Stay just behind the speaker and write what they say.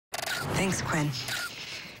Thanks, Quinn.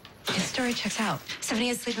 His story checks out. Stephanie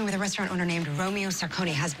is sleeping with a restaurant owner named Romeo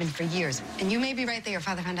Sarconi, has been for years. And you may be right that your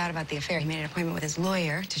father found out about the affair. He made an appointment with his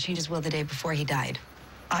lawyer to change his will the day before he died.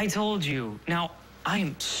 I told you. Now, I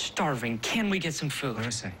am starving. Can we get some food? What do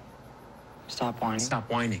I say? Stop whining. Stop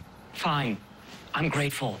whining. Fine. I'm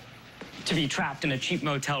grateful to be trapped in a cheap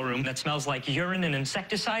motel room that smells like urine and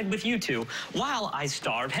insecticide with you two, while I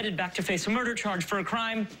starve, headed back to face a murder charge for a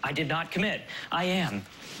crime I did not commit. I am.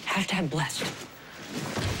 #blessed.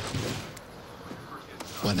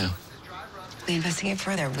 What now? We investigate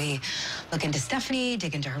further. We look into Stephanie,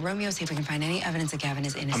 dig into her Romeo, see if we can find any evidence that Gavin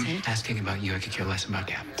is innocent. I'm asking about you. I could care less about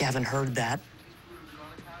Gavin. Gavin heard that.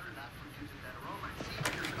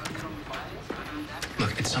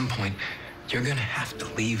 Look, at some point, you're gonna have to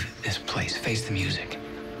leave this place, face the music.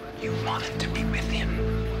 You wanted to be with him.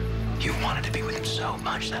 You wanted to be with him so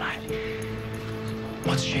much that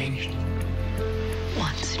What's changed?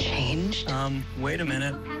 What's changed? Wait a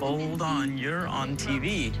minute. Hold on. You're on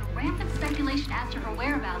TV. Rampant speculation as to her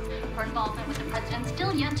whereabouts. Her involvement with the president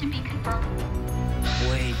still yet to be confirmed.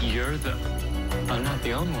 Wait, you're the... I'm not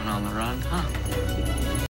the only one on the run, huh?